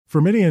For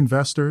many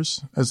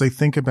investors, as they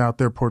think about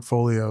their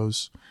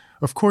portfolios,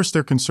 of course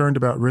they're concerned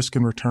about risk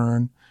and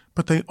return,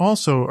 but they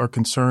also are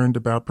concerned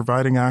about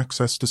providing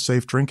access to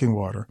safe drinking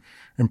water,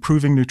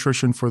 improving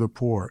nutrition for the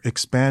poor,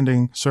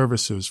 expanding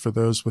services for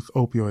those with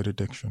opioid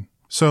addiction.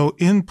 So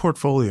in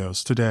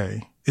portfolios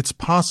today, it's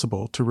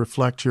possible to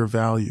reflect your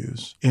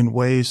values in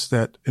ways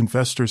that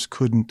investors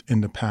couldn't in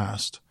the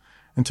past.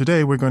 And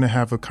today we're going to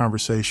have a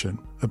conversation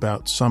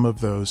about some of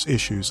those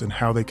issues and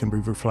how they can be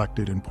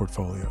reflected in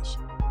portfolios.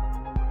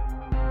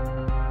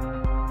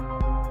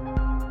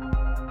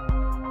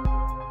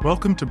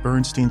 Welcome to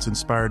Bernstein's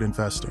Inspired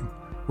Investing,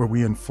 where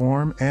we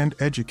inform and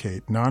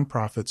educate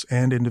nonprofits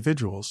and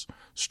individuals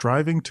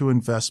striving to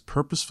invest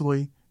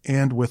purposefully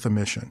and with a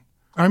mission.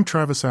 I'm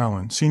Travis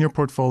Allen, Senior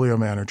Portfolio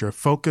Manager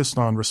focused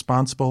on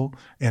responsible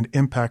and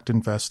impact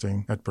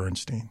investing at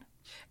Bernstein.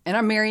 And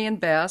I'm Marianne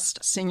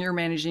Best, Senior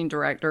Managing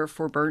Director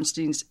for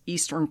Bernstein's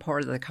eastern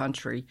part of the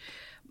country.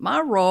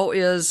 My role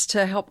is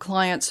to help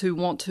clients who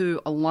want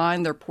to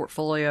align their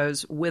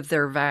portfolios with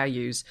their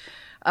values.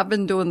 I've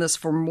been doing this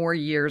for more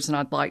years than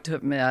I'd like to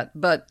admit,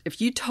 but if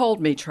you told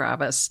me,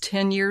 Travis,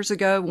 10 years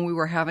ago when we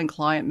were having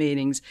client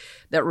meetings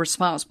that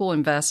responsible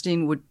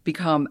investing would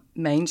become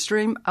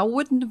mainstream, I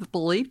wouldn't have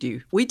believed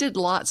you. We did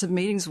lots of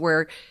meetings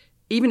where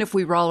even if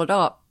we roll it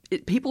up,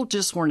 people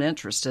just weren't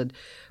interested.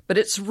 But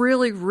it's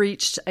really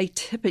reached a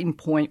tipping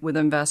point with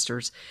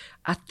investors.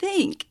 I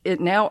think it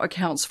now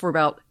accounts for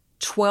about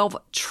 12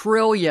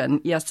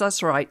 trillion, yes,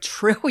 that's right,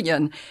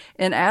 trillion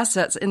in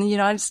assets in the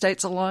United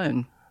States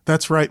alone.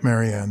 That's right,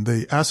 Marianne.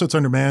 The assets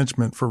under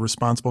management for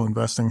responsible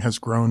investing has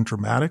grown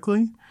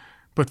dramatically,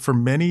 but for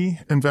many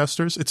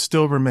investors, it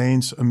still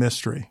remains a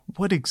mystery.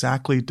 What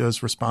exactly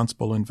does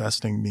responsible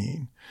investing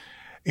mean?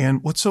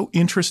 And what's so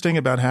interesting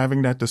about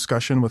having that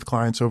discussion with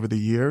clients over the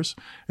years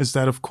is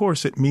that, of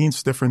course, it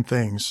means different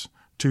things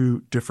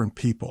to different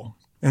people.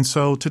 And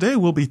so today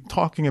we'll be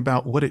talking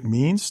about what it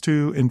means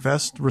to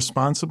invest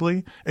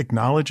responsibly,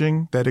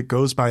 acknowledging that it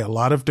goes by a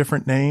lot of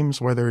different names,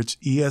 whether it's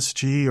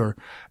ESG or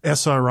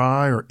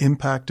SRI or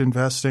impact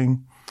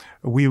investing.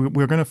 We're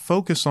going to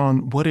focus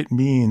on what it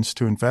means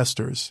to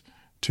investors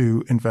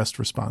to invest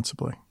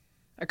responsibly.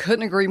 I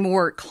couldn't agree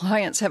more.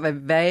 Clients have a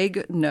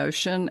vague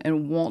notion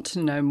and want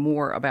to know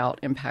more about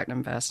impact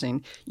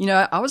investing. You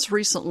know, I was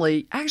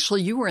recently,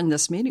 actually, you were in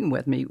this meeting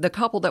with me. The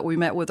couple that we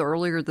met with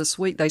earlier this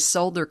week, they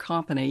sold their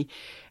company.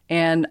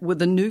 And with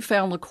the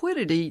newfound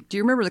liquidity, do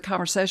you remember the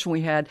conversation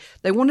we had?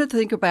 They wanted to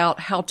think about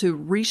how to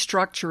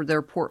restructure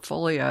their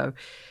portfolio.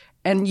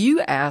 And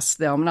you asked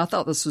them, and I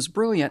thought this was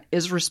brilliant,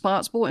 is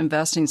responsible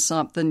investing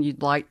something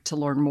you'd like to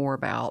learn more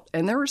about?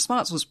 And their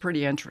response was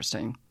pretty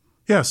interesting.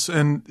 Yes.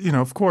 And,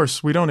 of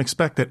course, we don't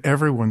expect that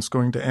everyone's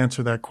going to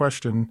answer that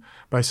question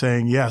by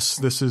saying, yes,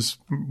 this is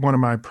one of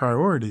my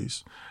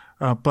priorities.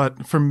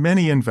 But for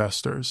many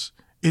investors,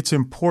 it's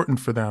important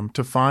for them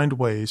to find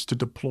ways to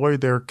deploy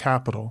their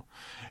capital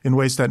in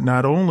ways that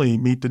not only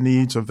meet the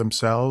needs of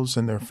themselves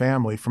and their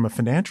family from a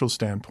financial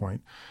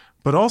standpoint,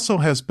 but also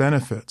has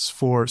benefits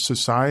for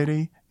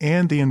society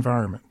and the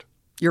environment.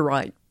 You're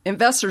right.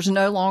 Investors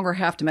no longer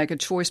have to make a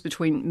choice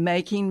between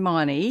making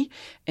money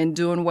and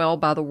doing well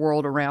by the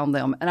world around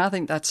them. And I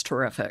think that's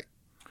terrific.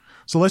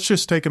 So let's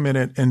just take a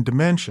minute and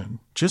dimension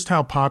just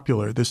how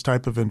popular this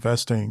type of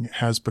investing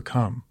has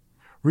become.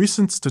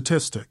 Recent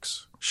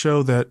statistics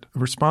show that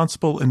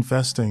responsible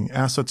investing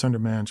assets under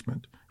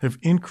management have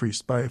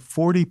increased by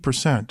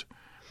 40%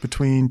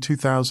 between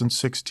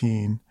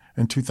 2016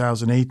 and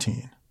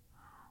 2018.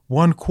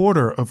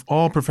 1/4 of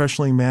all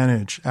professionally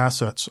managed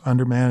assets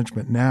under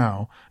management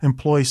now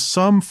employ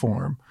some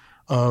form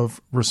of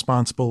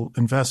responsible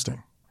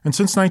investing. And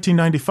since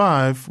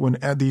 1995, when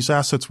these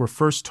assets were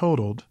first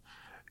totaled,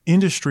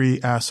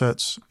 industry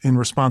assets in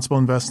responsible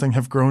investing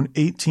have grown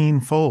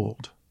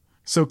 18-fold.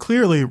 So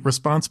clearly,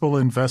 responsible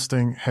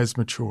investing has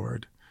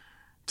matured.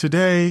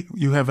 Today,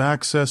 you have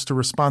access to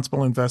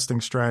responsible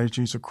investing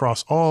strategies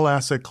across all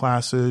asset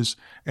classes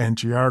and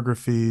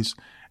geographies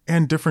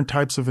and different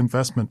types of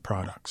investment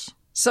products.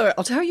 So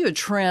I'll tell you a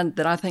trend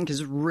that I think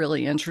is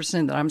really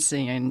interesting that I'm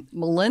seeing.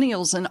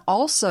 Millennials and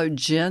also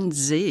Gen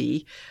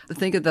Z,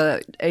 think of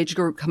the age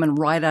group coming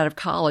right out of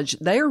college,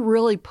 they are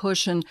really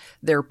pushing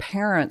their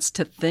parents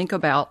to think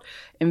about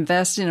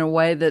investing in a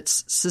way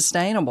that's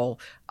sustainable,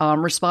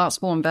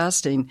 responsible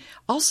investing.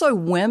 Also,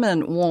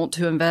 women want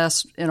to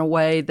invest in a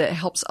way that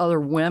helps other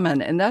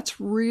women, and that's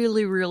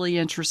really, really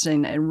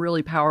interesting and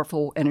really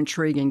powerful and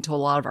intriguing to a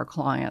lot of our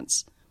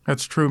clients.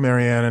 That's true,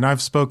 Marianne, and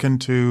I've spoken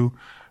to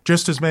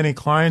just as many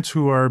clients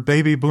who are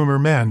baby boomer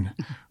men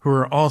who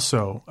are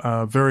also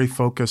very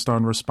focused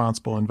on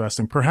responsible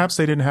investing. Perhaps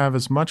they didn't have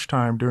as much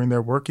time during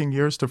their working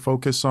years to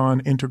focus on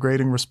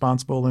integrating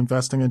responsible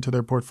investing into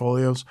their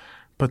portfolios.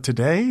 But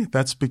today,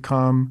 that's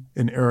become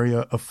an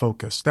area of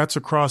focus. That's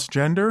across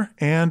gender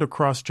and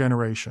across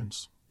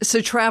generations. So,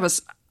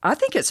 Travis, I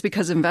think it's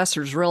because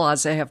investors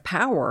realize they have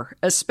power,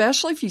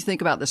 especially if you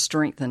think about the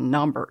strength in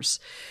numbers.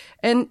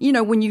 And,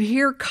 when you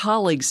hear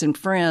colleagues and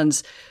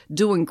friends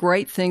doing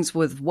great things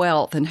with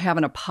wealth and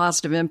having a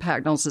positive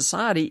impact on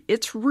society,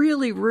 it's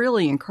really,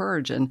 really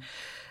encouraging.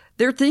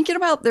 They're thinking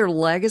about their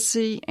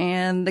legacy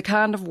and the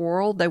kind of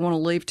world they want to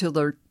leave to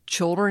their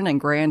children and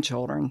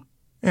grandchildren.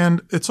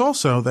 And it's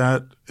also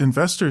that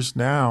investors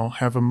now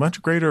have a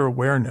much greater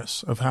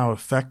awareness of how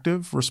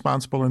effective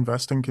responsible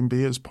investing can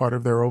be as part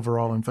of their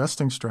overall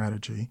investing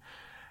strategy.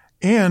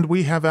 And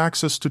we have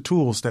access to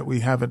tools that we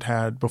haven't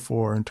had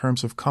before in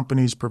terms of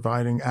companies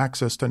providing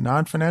access to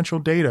non-financial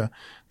data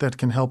that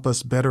can help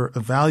us better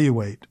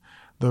evaluate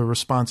the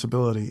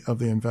responsibility of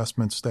the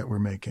investments that we're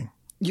making.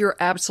 You're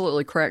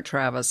absolutely correct,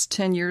 Travis.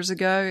 10 years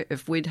ago,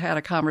 if we'd had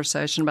a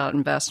conversation about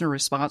investing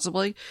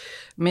responsibly,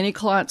 many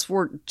clients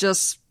were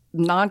just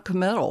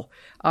non-committal.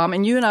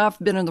 And you and I have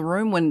been in the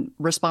room when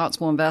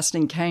responsible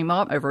investing came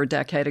up over a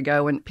decade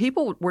ago, and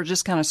people were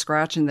just kind of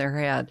scratching their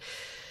head.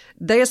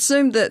 They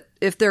assumed that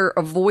if they're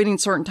avoiding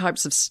certain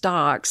types of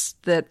stocks,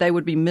 that they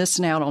would be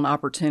missing out on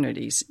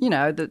opportunities,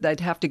 that they'd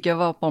have to give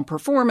up on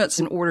performance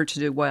in order to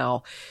do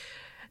well.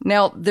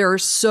 Now, there are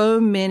so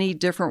many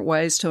different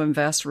ways to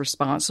invest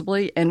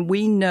responsibly, and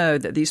we know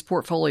that these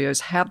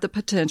portfolios have the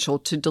potential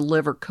to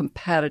deliver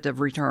competitive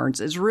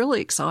returns. It's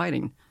really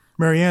exciting.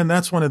 Marianne,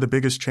 that's one of the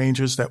biggest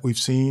changes that we've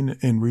seen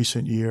in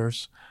recent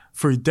years.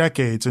 For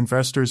decades,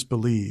 investors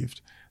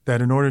believed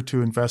that in order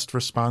to invest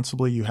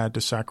responsibly, you had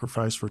to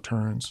sacrifice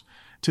returns.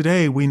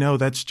 Today, we know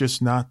that's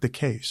just not the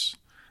case.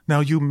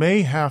 Now, you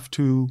may have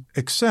to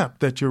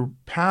accept that your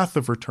path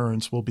of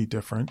returns will be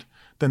different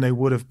than they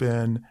would have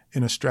been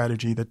in a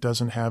strategy that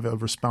doesn't have a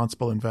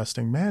responsible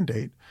investing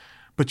mandate.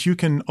 But you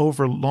can,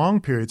 over long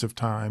periods of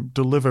time,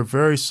 deliver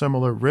very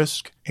similar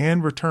risk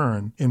and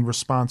return in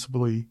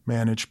responsibly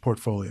managed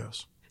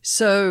portfolios.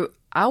 So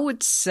I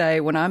would say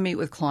when I meet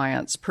with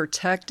clients,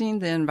 protecting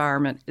the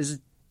environment is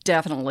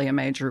definitely a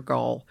major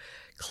goal.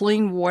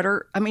 Clean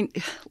water. I mean,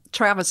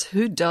 Travis,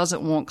 who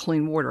doesn't want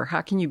clean water?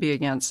 How can you be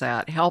against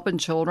that? Helping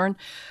children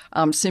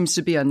seems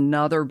to be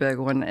another big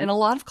one. And a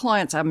lot of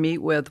clients I meet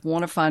with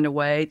want to find a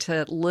way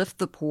to lift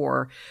the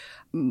poor.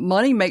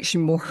 Money makes you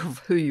more of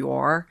who you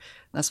are.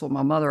 That's what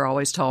my mother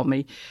always told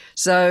me.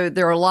 So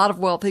there are a lot of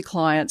wealthy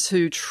clients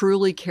who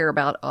truly care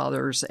about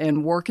others,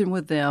 and working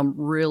with them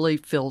really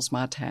fills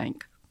my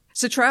tank.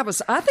 So,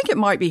 Travis, I think it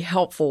might be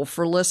helpful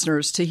for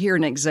listeners to hear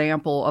an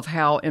example of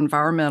how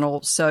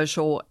environmental,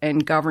 social,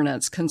 and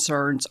governance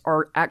concerns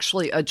are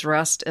actually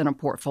addressed in a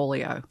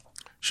portfolio.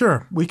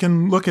 Sure. We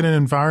can look at an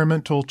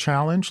environmental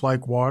challenge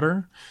like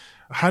water.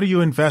 How do you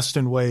invest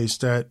in ways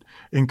that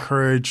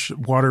encourage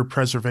water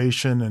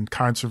preservation and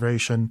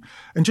conservation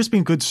and just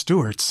being good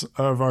stewards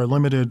of our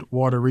limited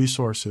water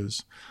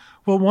resources?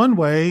 Well, one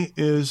way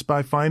is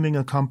by finding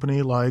a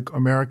company like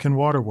American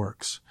Water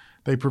Works.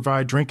 They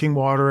provide drinking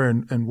water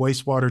and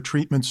wastewater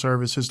treatment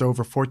services to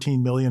over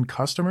 14 million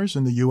customers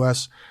in the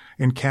U.S.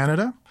 and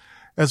Canada.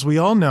 As we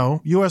all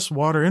know, U.S.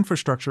 water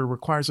infrastructure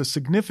requires a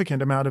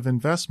significant amount of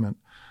investment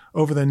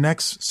over the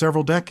next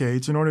several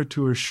decades in order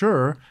to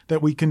assure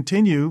that we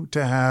continue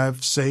to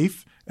have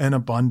safe and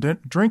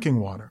abundant drinking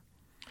water.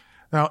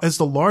 Now, as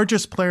the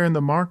largest player in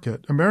the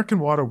market, American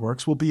Water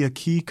Works will be a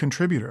key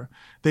contributor.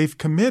 They've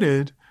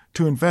committed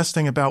to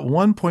investing about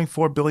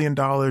 $1.4 billion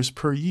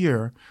per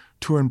year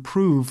to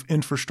improve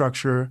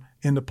infrastructure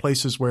in the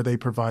places where they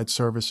provide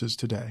services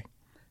today.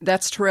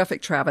 That's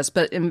terrific, Travis.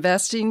 But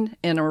investing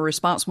in a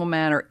responsible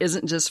manner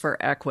isn't just for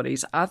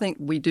equities. I think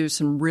we do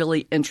some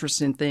really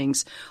interesting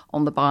things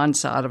on the bond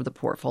side of the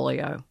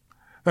portfolio.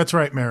 That's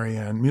right,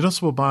 Marianne.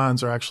 Municipal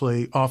bonds are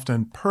actually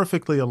often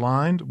perfectly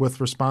aligned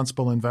with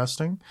responsible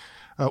investing.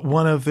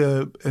 One of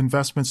the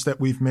investments that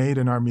we've made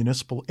in our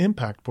municipal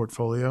impact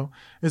portfolio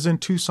is in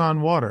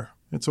Tucson Water.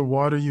 It's a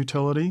water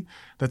utility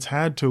that's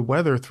had to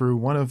weather through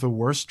one of the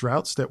worst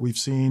droughts that we've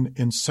seen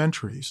in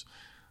centuries.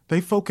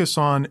 They focus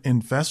on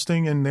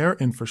investing in their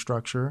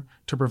infrastructure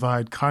to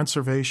provide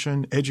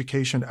conservation,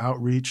 education,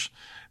 outreach.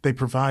 They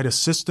provide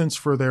assistance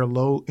for their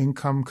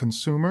low-income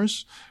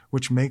consumers,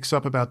 which makes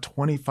up about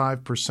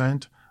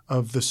 25%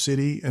 of the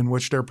city in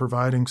which they're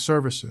providing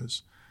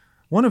services.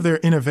 One of their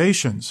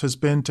innovations has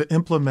been to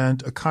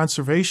implement a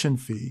conservation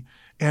fee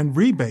and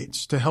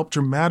rebates to help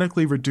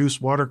dramatically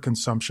reduce water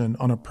consumption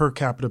on a per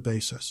capita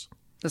basis.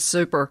 That's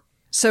super.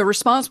 So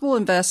responsible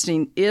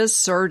investing is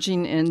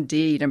surging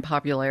indeed in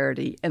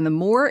popularity, and the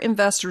more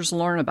investors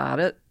learn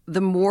about it,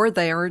 the more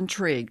they are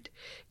intrigued.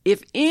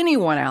 If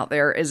anyone out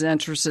there is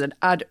interested,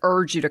 I'd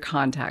urge you to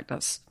contact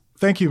us.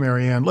 Thank you,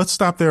 Marianne. Let's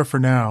stop there for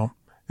now.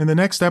 In the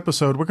next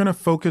episode, we're going to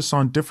focus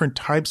on different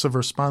types of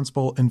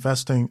responsible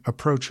investing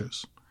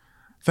approaches.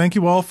 Thank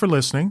you all for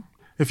listening.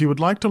 If you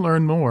would like to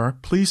learn more,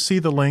 please see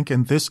the link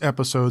in this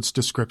episode's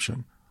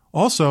description.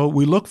 Also,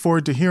 we look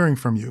forward to hearing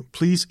from you.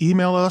 Please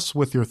email us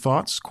with your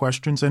thoughts,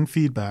 questions, and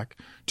feedback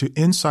to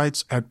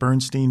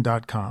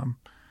insights@bernstein.com.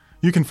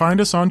 You can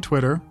find us on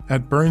Twitter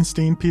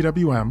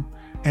 @BernsteinPWM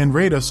and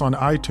rate us on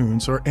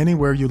iTunes or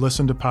anywhere you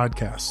listen to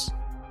podcasts.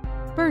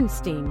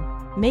 Bernstein,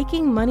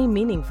 making money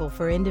meaningful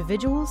for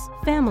individuals,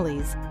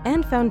 families,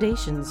 and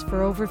foundations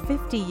for over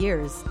 50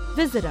 years.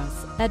 Visit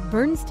us at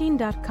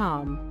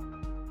bernstein.com.